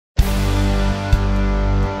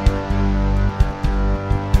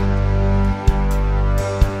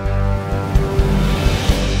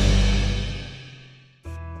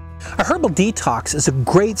herbal detox is a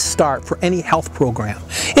great start for any health program.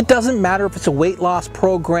 It doesn't matter if it's a weight loss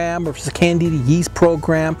program, or if it's a candida yeast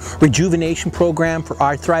program, rejuvenation program for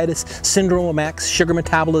arthritis, syndrome X, sugar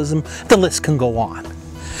metabolism, the list can go on.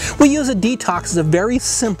 We use a detox as a very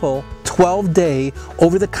simple 12-day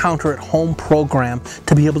over-the-counter at-home program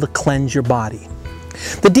to be able to cleanse your body.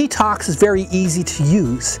 The detox is very easy to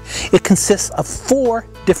use. It consists of 4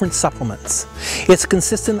 different supplements. It's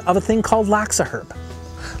consistent of a thing called Laxaherb.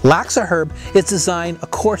 Laxaherb is designed, of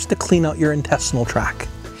course, to clean out your intestinal tract.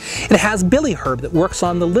 It has Billyherb that works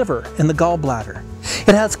on the liver and the gallbladder.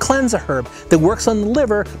 It has Cleansaherb that works on the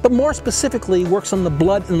liver, but more specifically works on the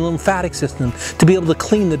blood and the lymphatic system to be able to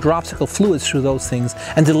clean the dropsical fluids through those things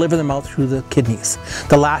and deliver them out through the kidneys.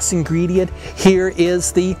 The last ingredient here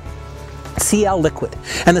is the CL liquid,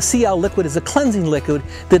 and the CL liquid is a cleansing liquid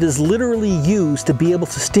that is literally used to be able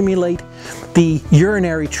to stimulate the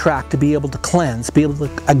urinary tract to be able to cleanse, be able to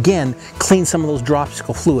again clean some of those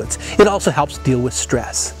dropsical fluids. It also helps deal with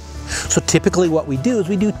stress. So typically what we do is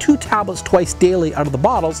we do 2 tablets twice daily out of the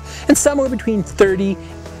bottles, and somewhere between 30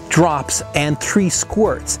 drops and 3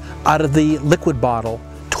 squirts out of the liquid bottle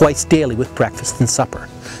twice daily with breakfast and supper.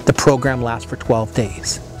 The program lasts for 12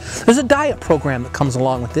 days. There's a diet program that comes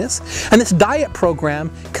along with this, and this diet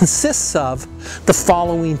program consists of the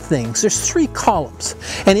following things. There's 3 columns,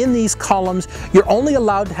 and in these columns you're only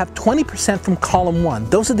allowed to have 20% from column 1.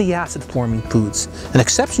 Those are the acid-forming foods. An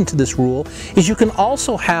exception to this rule is you can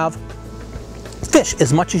also have fish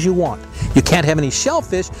as much as you want. You can't have any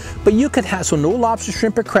shellfish, but you can have, so no lobster,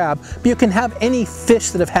 shrimp, or crab, but you can have any fish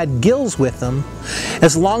that have had gills with them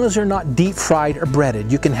as long as they're not deep fried or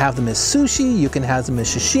breaded. You can have them as sushi, you can have them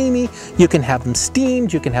as sashimi, you can have them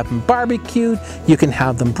steamed, you can have them barbecued, you can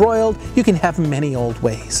have them broiled, you can have them many old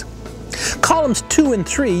ways. Columns 2 and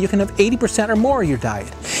 3, you can have 80% or more of your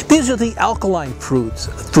diet. These are the alkaline foods,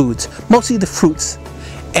 mostly the fruits,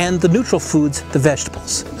 and the neutral foods, the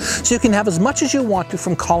vegetables. So you can have as much as you want to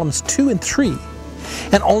from columns 2 and 3,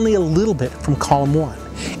 and only a little bit from column 1.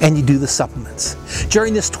 And you do the supplements.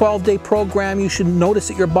 During this 12-day program, you should notice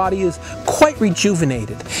that your body is quite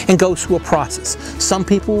rejuvenated and goes through a process. Some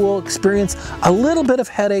people will experience a little bit of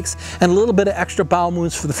headaches and a little bit of extra bowel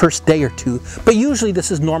movements for the first day or 2, but usually this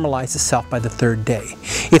has normalized itself by the 3rd day.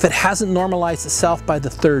 If it hasn't normalized itself by the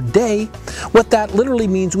 3rd day, what that literally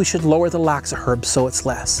means, we should lower the Laxaherb so it's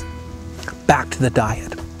less. Back to the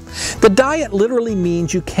diet. The diet literally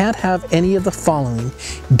means you can't have any of the following: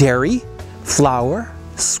 dairy, flour,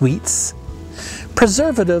 sweets,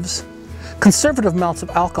 preservatives, conservative amounts of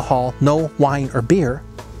alcohol, no wine or beer,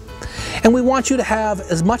 and we want you to have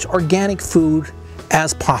as much organic food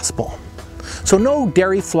as possible. So no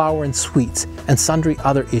dairy, flour, and sweets, and sundry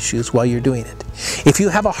other issues while you're doing it. If you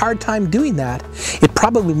have a hard time doing that, it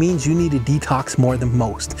probably means you need a detox more than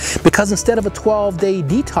most. Because instead of a 12-day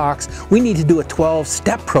detox, we need to do a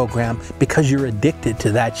 12-step program because you're addicted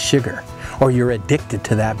to that sugar, or you're addicted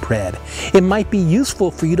to that bread. It might be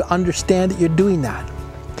useful for you to understand that you're doing that.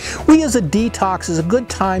 We use a detox as a good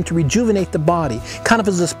time to rejuvenate the body, kind of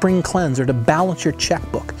as a spring cleanser, to balance your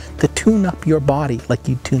checkbook, to tune up your body like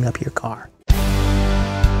you tune up your car.